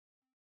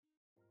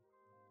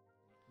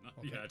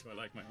Okay. Yeah, do I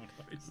like my own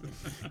voice?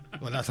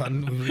 Well, that's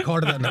on. We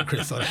recorded that now,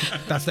 Chris. So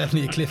that's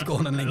definitely a clip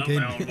going on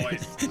LinkedIn. I love my own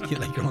voice. You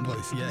like your own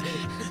voice, yeah.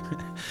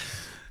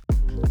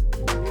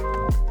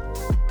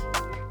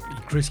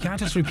 Chris, you can't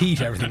just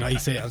repeat everything I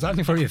say. I was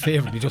asking for you a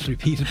favour. You just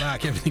repeated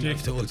back everything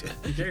I've told you.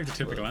 You gave the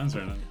typical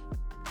answer now.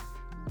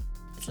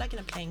 It's like in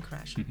a plane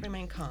crash.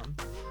 Remain calm.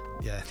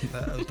 Yeah,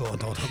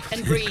 don't.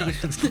 And breathe.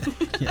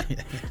 yeah. I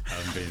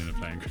haven't been in a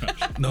plane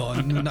crash. No,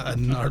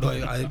 nor do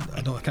I.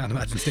 I can't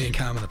imagine staying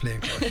calm in a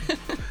plane crash.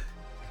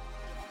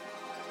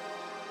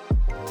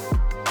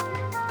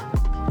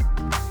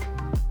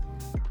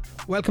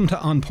 Welcome to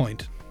On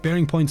Point,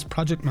 Bearing Point's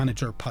Project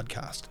Manager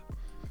podcast.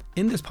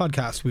 In this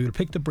podcast, we will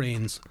pick the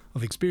brains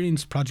of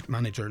experienced project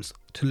managers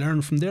to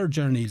learn from their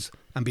journeys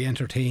and be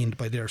entertained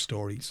by their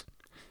stories.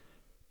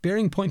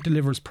 Bearing Point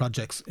delivers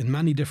projects in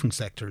many different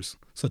sectors,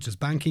 such as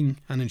banking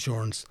and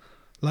insurance,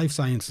 life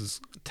sciences,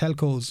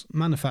 telcos,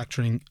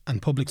 manufacturing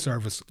and public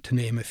service, to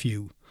name a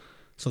few.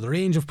 So the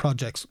range of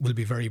projects will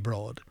be very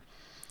broad.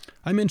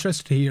 I'm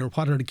interested to hear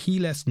what are the key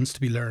lessons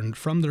to be learned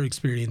from their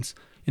experience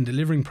in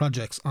delivering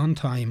projects on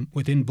time,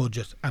 within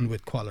budget and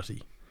with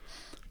quality.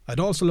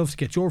 I'd also love to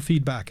get your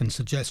feedback and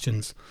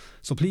suggestions,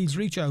 so please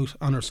reach out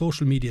on our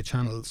social media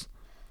channels.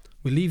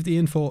 We'll leave the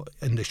info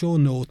in the show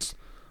notes,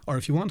 or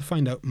if you want to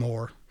find out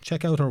more,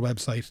 check out our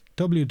website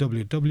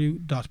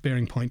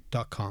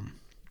www.bearingpoint.com.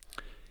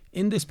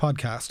 In this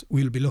podcast,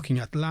 we'll be looking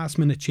at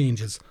last-minute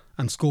changes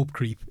and scope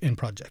creep in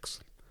projects.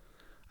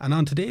 And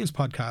on today's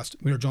podcast,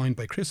 we are joined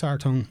by Chris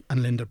Hartung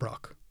and Linda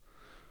Brocke.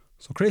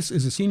 So Chris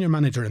is a senior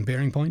manager in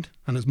Bearing Point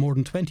and has more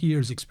than 20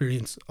 years'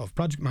 experience of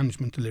project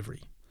management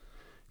delivery.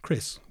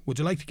 Chris, would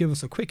you like to give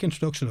us a quick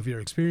introduction of your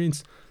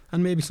experience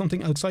and maybe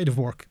something outside of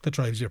work that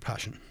drives your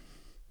passion?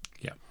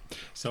 Yeah.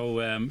 So,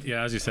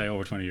 as you say,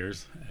 over 20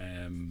 years.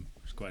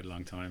 It's quite a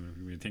long time.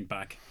 When you think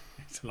back,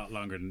 it's a lot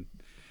longer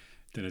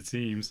than it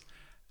seems.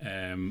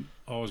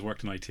 Always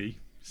worked in IT.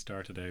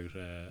 Started out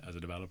as a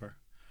developer.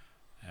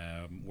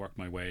 Worked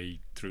my way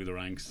through the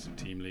ranks,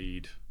 team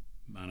lead,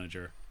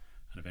 manager,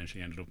 and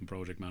eventually ended up in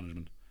project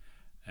management.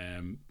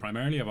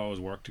 Primarily, I've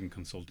always worked in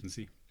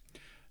consultancy.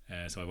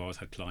 So I've always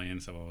had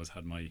clients. I've always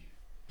had my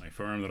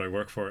firm that I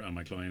work for and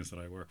my clients that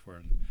I work for.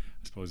 And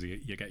I suppose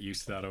you get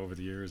used to that over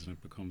the years and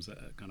it becomes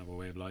a kind of a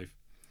way of life.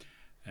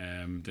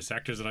 The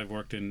sectors that I've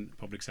worked in,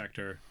 public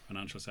sector,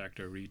 financial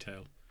sector,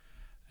 retail.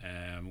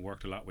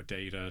 Worked a lot with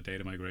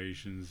data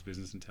migrations,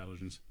 business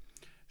intelligence.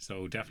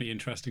 So definitely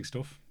interesting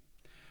stuff.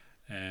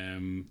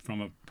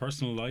 From a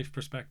personal life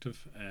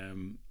perspective,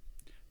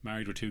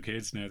 married with 2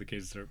 kids. Now the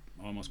kids are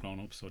almost grown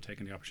up, so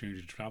taking the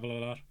opportunity to travel a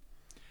lot.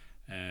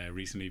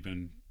 Recently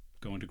been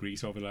going to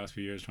Greece over the last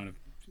few years, trying to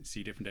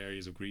see different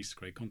areas of Greece.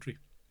 Great country.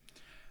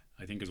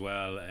 I think as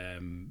well,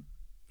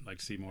 like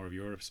to see more of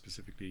Europe,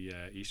 specifically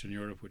Eastern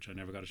Europe, which I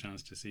never got a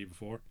chance to see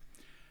before.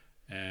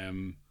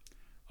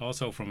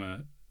 Also from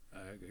a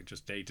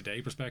just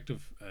day-to-day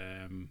perspective,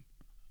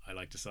 I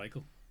like to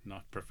cycle,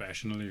 not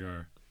professionally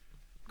or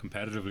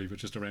competitively, but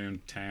just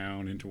around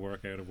town, into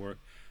work, out of work,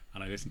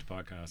 and I listen to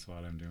podcasts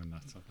while I'm doing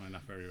that, so I find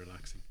that very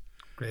relaxing.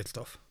 Great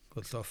stuff.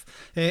 Good stuff.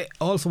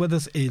 Also with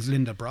us is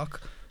Linda Brocke.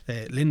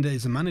 Linda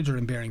is a manager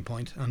in Bearing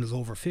Point and has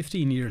over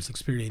 15 years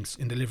experience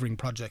in delivering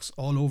projects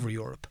all over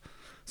Europe.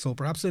 So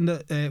perhaps,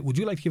 Linda, would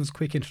you like to give us a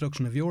quick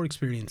introduction of your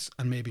experience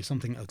and maybe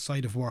something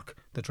outside of work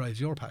that drives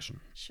your passion?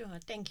 Sure.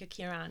 Thank you,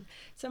 Ciaran.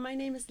 So my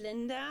name is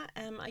Linda.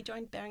 I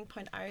joined Bearing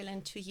Point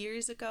Ireland 2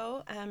 years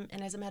ago.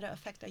 And as a matter of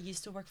fact, I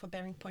used to work for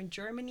Bearing Point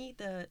Germany,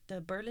 the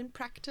Berlin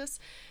practice,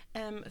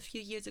 a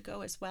few years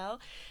ago as well.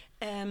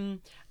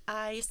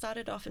 I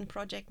started off in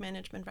project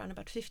management around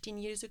about 15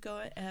 years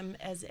ago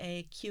as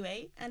a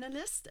QA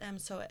analyst,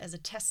 so as a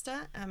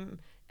tester,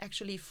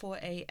 actually for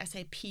a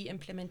SAP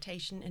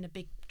implementation in a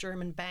big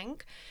German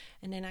bank.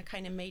 And then I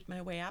kind of made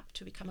my way up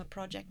to become a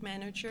project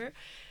manager.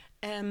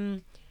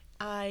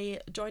 I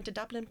joined the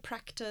Dublin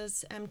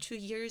practice 2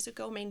 years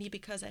ago, mainly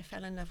because I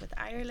fell in love with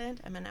Ireland.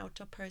 I'm an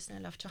outdoor person. I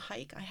love to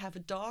hike. I have a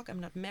dog.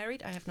 I'm not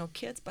married. I have no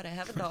kids, but I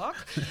have a dog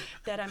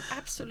that I'm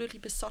absolutely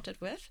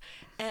besotted with.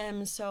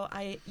 So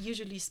I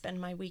usually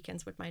spend my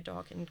weekends with my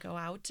dog and go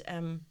out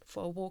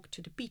for a walk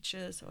to the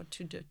beaches or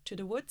to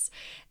the woods.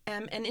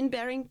 And in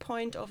Bearing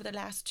Point over the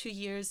last 2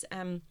 years,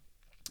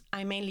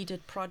 I mainly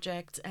did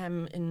projects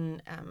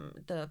in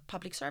the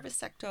public service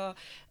sector,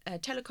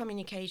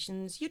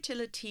 telecommunications,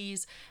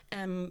 utilities,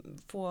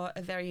 for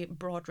a very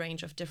broad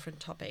range of different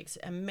topics,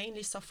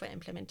 mainly software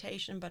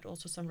implementation, but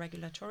also some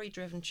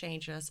regulatory-driven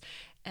changes.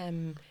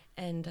 And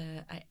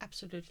I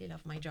absolutely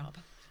love my job.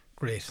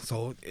 Great.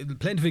 So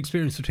plenty of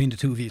experience between the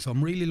two of you. So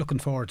I'm really looking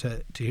forward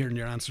to hearing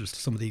your answers to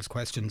some of these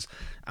questions.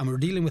 And we're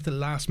dealing with the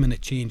last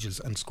minute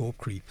changes and scope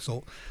creep.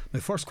 So my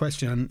first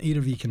question, and either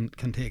of you can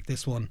take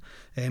this one.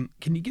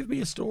 Can you give me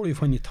a story of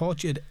when you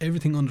thought you had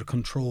everything under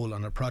control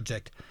on a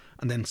project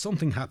and then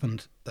something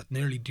happened that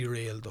nearly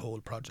derailed the whole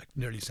project,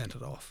 nearly sent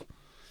it off?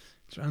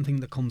 Is there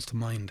anything that comes to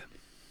mind?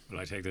 Will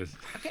I take this?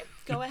 Okay,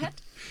 go ahead.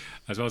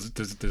 I suppose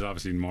there's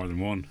obviously more than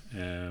one.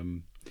 I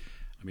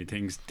mean,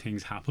 things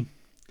happen.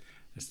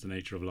 It's the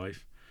nature of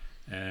life.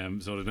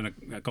 So there's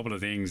been a couple of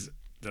things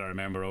that I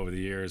remember over the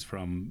years,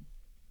 from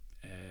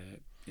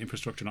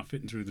infrastructure not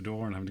fitting through the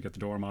door and having to get the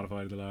door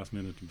modified at the last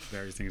minute and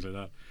various things like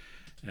that.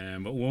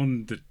 But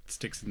one that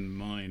sticks in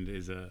mind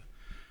is a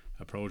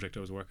project I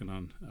was working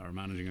on or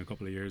managing a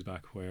couple of years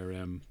back, where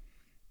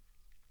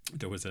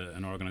there was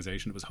an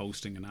organisation that was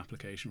hosting an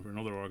application for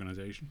another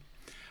organisation,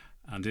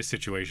 and this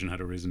situation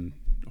had arisen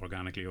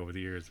organically over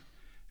the years.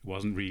 It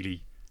wasn't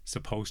really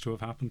supposed to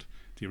have happened.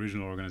 The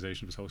original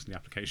organisation that was hosting the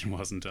application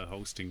wasn't a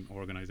hosting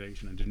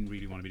organisation and didn't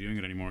really want to be doing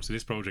it anymore. So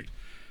this project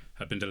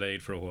had been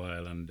delayed for a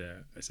while, and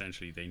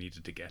essentially they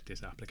needed to get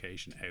this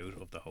application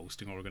out of the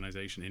hosting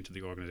organisation into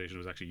the organisation that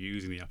was actually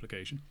using the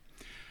application.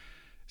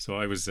 So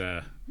I was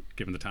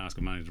given the task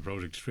of managing the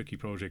project. Tricky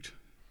project,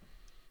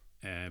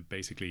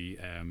 basically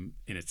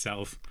in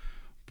itself,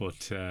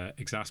 but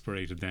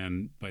exasperated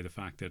then by the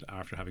fact that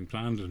after having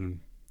planned it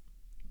and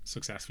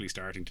successfully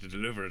starting to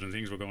deliver it and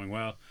things were going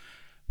well,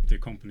 the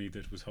company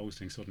that was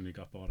hosting suddenly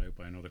got bought out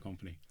by another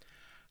company,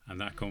 and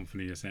that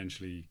company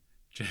essentially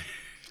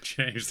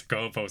changed the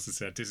goalposts and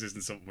said, this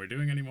isn't something we're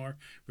doing anymore,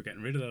 we're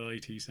getting rid of that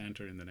IT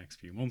centre in the next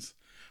few months.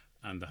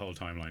 And the whole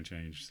timeline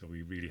changed, so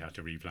we really had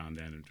to replan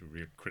then into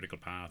real critical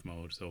path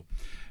mode. So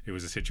it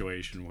was a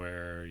situation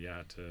where you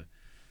had to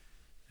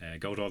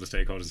go to all the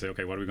stakeholders and say,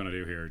 okay, what are we going to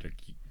do here?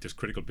 There's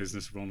critical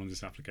business run on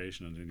this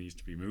application and it needs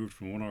to be moved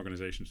from one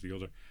organisation to the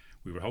other.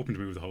 We were hoping to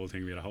move the whole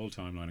thing. We had a whole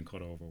timeline and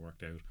cut over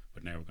worked out,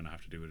 but now we're going to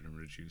have to do it in a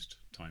reduced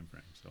time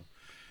frame. So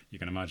you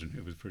can imagine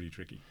it was pretty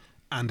tricky.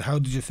 And how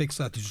did you fix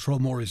that? Did you throw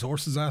more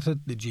resources at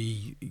it? Did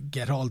you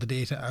get all the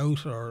data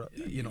out, or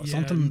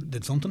something?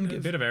 Did something give?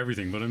 A bit of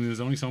everything, but I mean, there's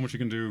only so much you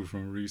can do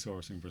from a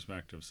resourcing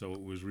perspective. So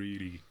it was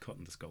really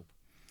cutting the scope.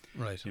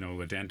 Right.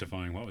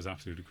 Identifying what was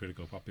absolutely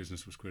critical, what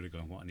business was critical,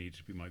 and what needed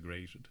to be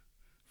migrated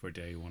for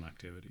day one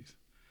activities.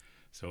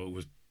 So it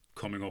was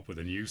coming up with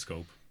a new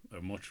scope,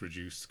 a much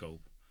reduced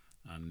scope,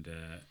 and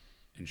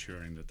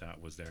ensuring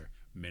that was their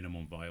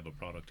minimum viable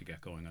product to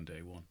get going on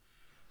day one,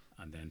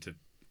 and then to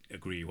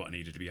agree what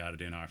needed to be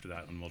added in after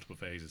that on multiple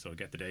phases. So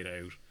get the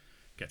data out,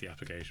 get the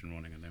application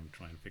running, and then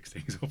try and fix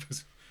things up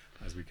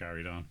as we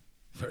carried on.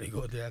 Very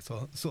good, yeah.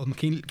 So some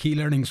key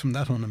learnings from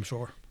that one, I'm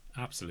sure.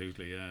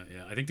 Absolutely, yeah.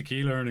 I think the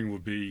key learning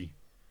would be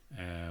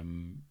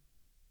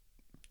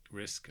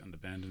risk and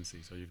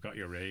dependency. So you've got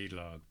your RAID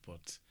log,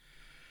 but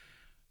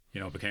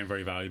it became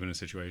very valuable in a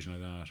situation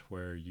like that,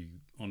 where you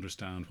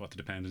understand what the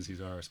dependencies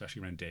are,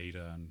 especially around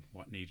data, and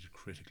what needed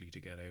critically to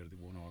get out of the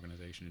one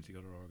organisation into the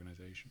other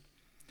organisation.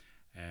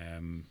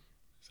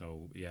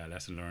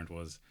 Lesson learned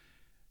was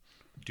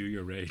do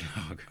your RAID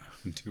log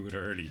and do it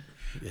early,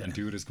 and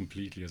do it as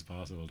completely as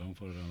possible. Don't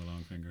put it on the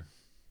long finger.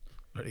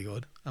 Very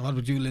good. And what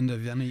about you, Linda?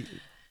 Have you any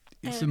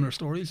similar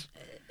stories?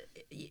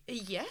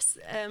 Yes.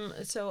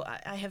 So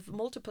I have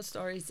multiple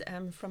stories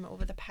from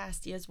over the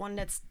past years. One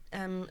that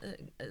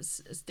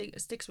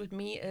sticks with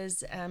me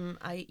is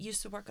I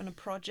used to work on a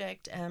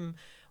project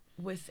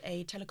with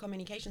a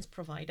telecommunications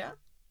provider.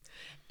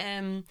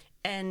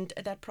 And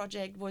that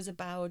project was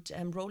about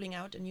rolling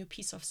out a new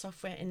piece of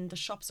software in the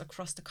shops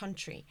across the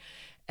country.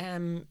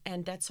 And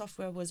that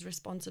software was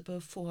responsible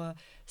for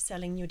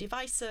selling new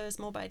devices,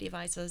 mobile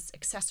devices,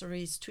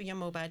 accessories to your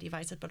mobile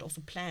devices, but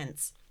also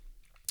plans.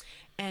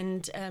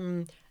 And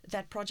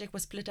that project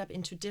was split up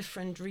into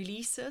different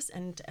releases,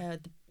 and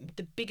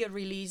the bigger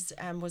release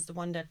was the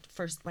one that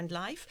first went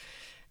live.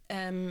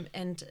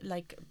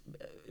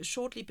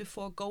 Shortly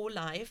before go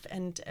live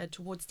and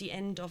towards the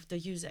end of the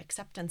user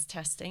acceptance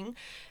testing,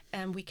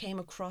 we came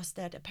across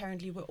that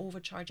apparently we're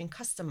overcharging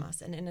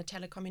customers. And in a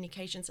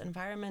telecommunications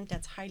environment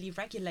that's highly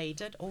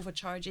regulated,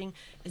 overcharging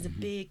is a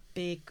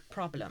big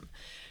problem.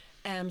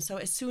 So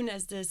as soon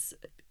as this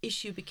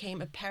issue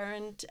became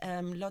apparent,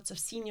 lots of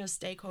senior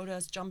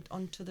stakeholders jumped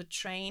onto the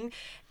train,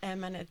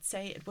 and I'd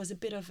say it was a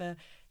bit of a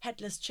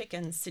headless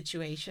chicken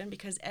situation,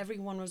 because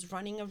everyone was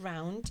running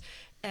around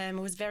and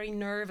was very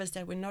nervous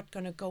that we're not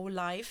going to go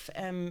live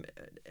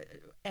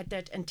at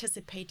that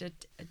anticipated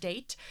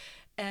date.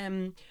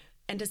 And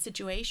the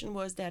situation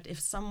was that if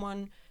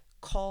someone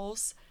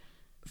calls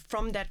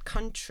from that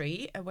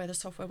country where the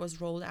software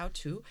was rolled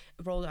out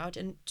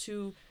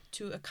into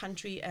a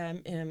country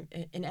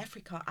in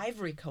Africa,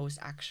 Ivory Coast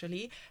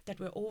actually, that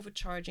we're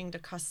overcharging the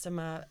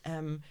customer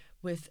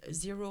with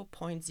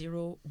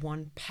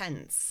 0.01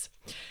 pence.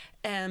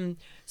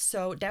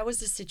 So that was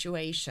the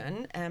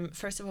situation.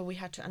 First of all, we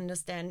had to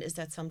understand, is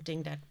that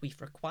something that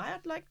we've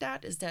required like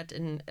that? Is that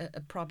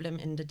a problem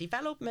in the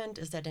development?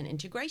 Is that an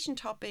integration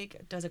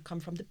topic? Does it come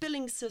from the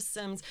billing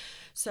systems?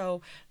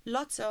 So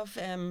lots of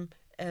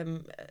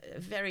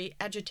very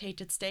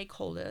agitated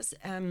stakeholders.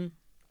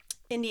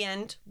 In the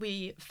end,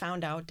 we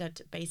found out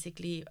that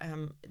basically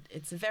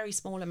it's a very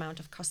small amount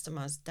of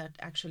customers that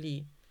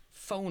actually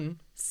phone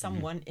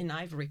someone in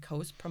Ivory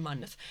Coast per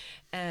month,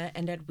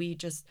 and that we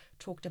just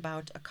talked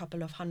about a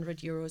couple of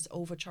 €100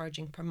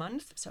 overcharging per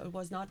month. So it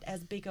was not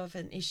as big of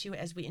an issue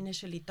as we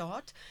initially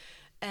thought.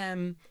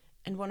 And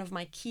one of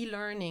my key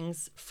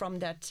learnings from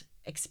that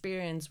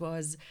experience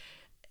was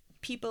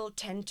people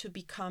tend to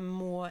become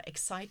more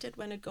excited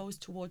when it goes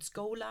towards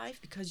go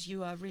live because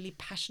you are really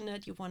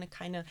passionate. You want to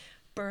kind of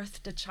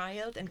birth the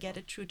child and get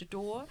it through the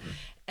door.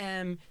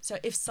 So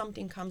if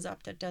something comes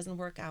up that doesn't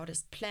work out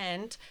as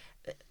planned,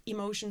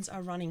 emotions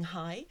are running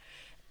high.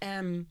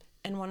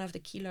 And one of the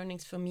key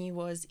learnings for me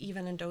was,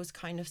 even in those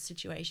kind of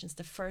situations,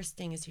 the first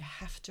thing is you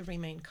have to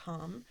remain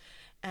calm.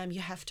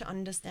 You have to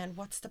understand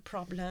what's the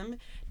problem,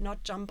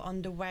 not jump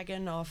on the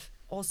wagon of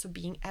also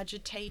being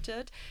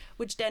agitated,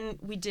 which then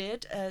we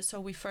did. So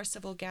we first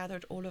of all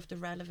gathered all of the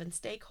relevant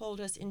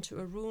stakeholders into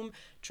a room,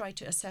 tried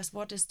to assess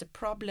what is the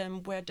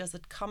problem, where does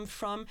it come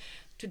from,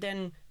 to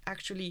then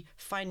actually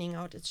finding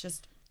out it's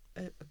just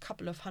a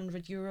couple of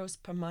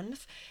 €100 per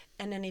month,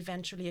 and then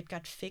eventually it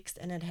got fixed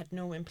and it had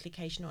no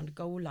implication on the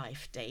go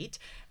live date.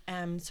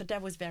 So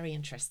that was very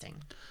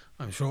interesting.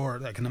 I'm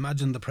sure I can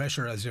imagine the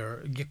pressure as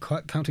you're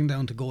counting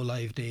down to go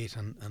live date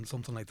and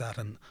something like that,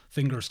 and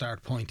fingers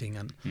start pointing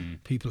and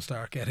people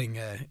start getting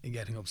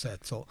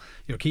upset. So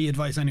your key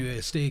advice anyway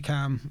is stay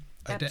calm,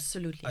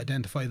 Absolutely.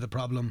 Identify the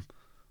problem,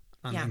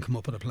 and then come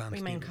up with a plan.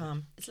 Remain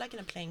calm. It's like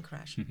in a plane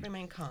crash.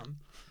 Remain calm.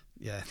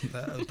 Yeah,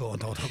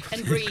 don't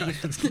and breathe. I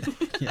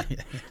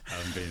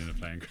haven't been in a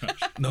plane crash.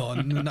 No,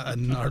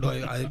 nor do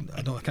I.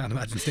 I can't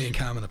imagine staying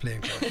calm in a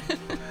plane crash.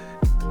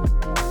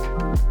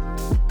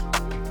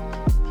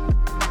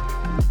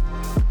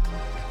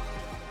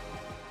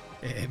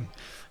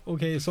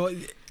 Okay, so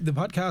the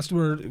podcast,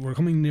 we're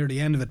coming near the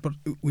end of it, but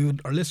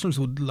our listeners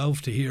would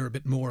love to hear a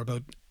bit more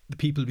about the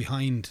people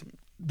behind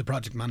the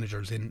project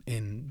managers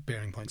in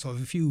Bearing Point. So I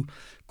have a few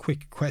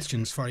quick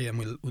questions for you,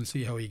 and we'll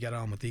see how you get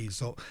on with these.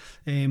 So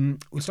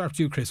we'll start with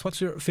you, Chris. What's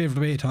your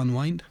favourite way to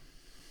unwind?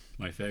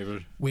 My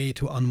favourite way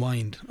to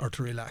unwind or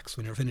to relax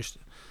when you're finished?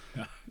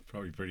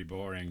 Probably pretty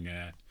boring.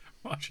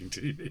 Watching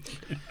TV.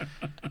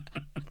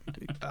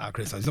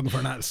 Chris, I was looking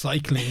for that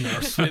cycling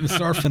or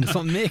surfing,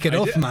 something. Make it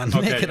up, man.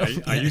 Okay, Make it up.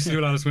 I used to do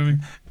a lot of swimming.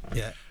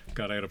 Yeah.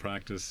 Got out of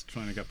practice,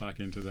 trying to get back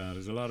into that.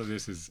 There's a lot of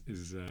this is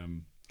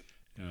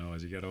you know,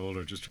 as you get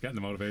older, just getting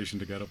the motivation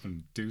to get up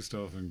and do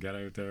stuff and get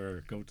out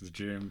there, go to the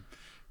gym,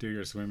 do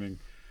your swimming.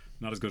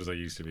 Not as good as I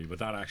used to be, but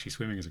that actually,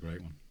 swimming is a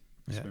great one.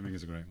 Yeah. Swimming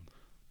is a great one.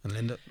 And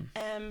Linda?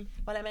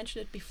 Well, I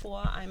mentioned it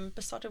before, I'm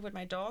besotted with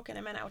my dog and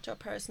I'm an outdoor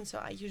person, so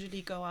I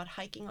usually go out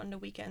hiking on the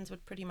weekends,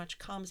 which pretty much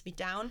calms me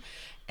down.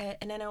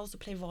 And then I also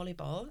play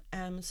volleyball,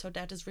 so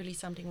that is really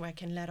something where I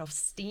can let off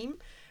steam.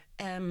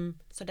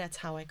 So that's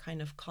how I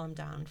kind of calm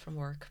down from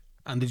work.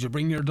 And did you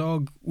bring your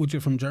dog with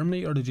you from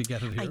Germany, or did you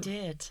get it here? I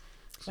did.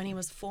 When he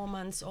was 4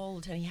 months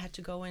old and he had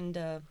to go in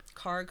the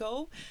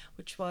cargo,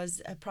 which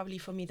was probably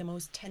for me the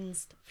most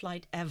tense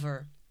flight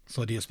ever.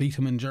 So do you speak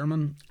to him in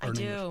German? I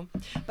do,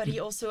 but he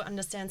also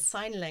understands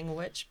sign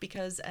language,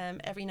 because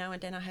every now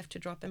and then I have to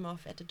drop him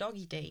off at the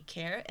doggy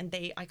daycare, and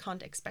I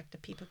can't expect the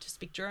people to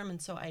speak German,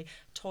 so I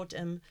taught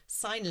him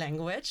sign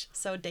language,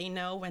 so they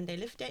know when they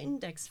lift their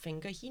index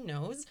finger, he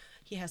knows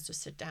he has to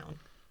sit down.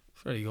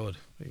 Very good,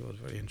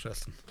 very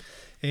interesting.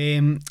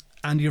 And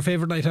your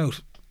favourite night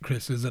out,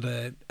 Chris? Is it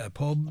a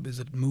pub? Is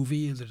it a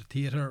movie? Is it a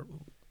theatre?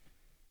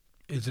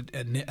 Is it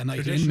a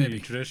night in, maybe?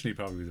 Traditionally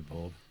probably the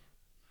pub.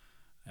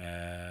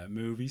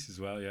 Movies as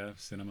well, yeah.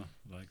 Cinema,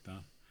 like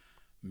that.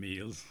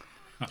 Meals,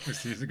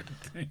 obviously, is a good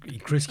thing.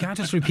 Chris, you can't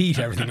just repeat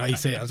everything I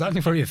say. I was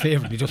asking for your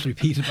favourite. You just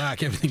repeated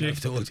back everything I've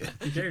told you.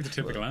 You gave the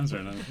typical answer,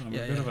 and I'm a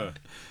bit of a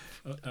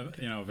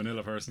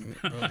vanilla person.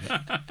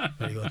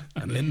 Very good.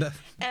 And Linda?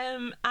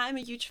 I'm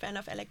a huge fan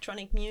of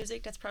electronic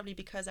music. That's probably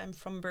because I'm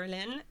from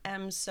Berlin.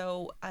 My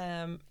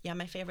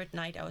favorite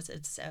night out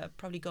is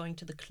probably going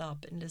to the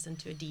club and listen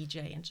to a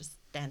DJ and just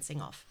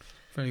dancing off.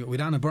 Very good. We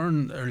had Anna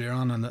Byrne earlier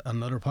on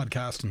another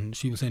podcast, and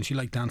she was saying she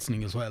liked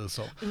dancing as well.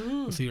 So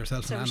you'll see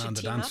yourself and Anna on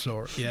the dance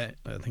floor. Yeah,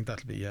 I think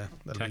that'll be a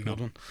good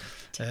one.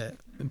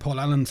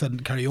 Paul Allen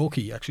said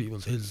karaoke actually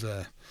was his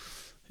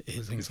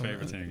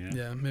favourite thing.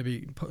 Yeah,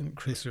 maybe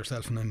Chris,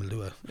 yourself and him will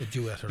do a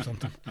duet or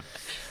something.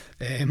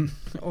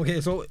 Okay,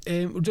 so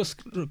we're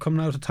just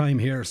coming out of time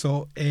here.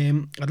 So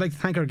I'd like to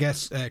thank our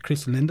guests,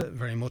 Chris and Linda,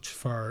 very much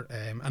for,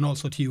 and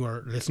also to you,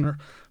 our listener,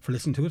 for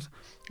listening to it.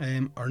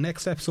 Our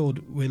next episode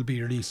will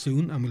be released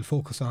soon, and we'll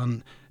focus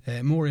on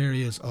more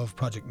areas of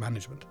project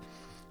management.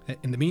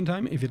 In the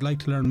meantime, if you'd like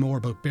to learn more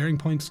about Bearing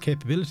Point's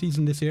capabilities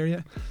in this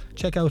area,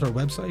 check out our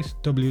website,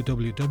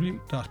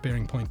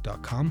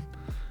 www.bearingpoint.com.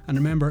 And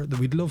remember that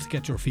we'd love to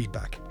get your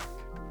feedback.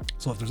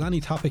 So if there's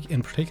any topic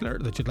in particular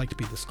that you'd like to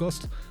be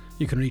discussed,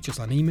 you can reach us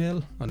on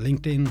email, on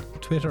LinkedIn,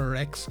 Twitter or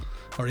X,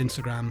 or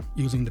Instagram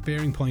using the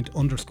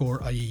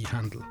BearingPoint_IE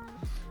handle.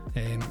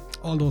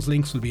 All those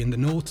links will be in the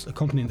notes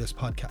accompanying this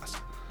podcast.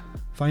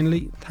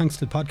 Finally, thanks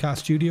to the podcast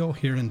studio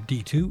here in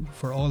D2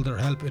 for all their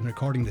help in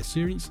recording this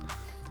series.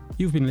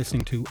 You've been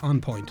listening to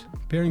On Point,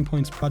 Bearing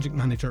Point's Project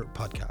Manager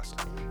podcast.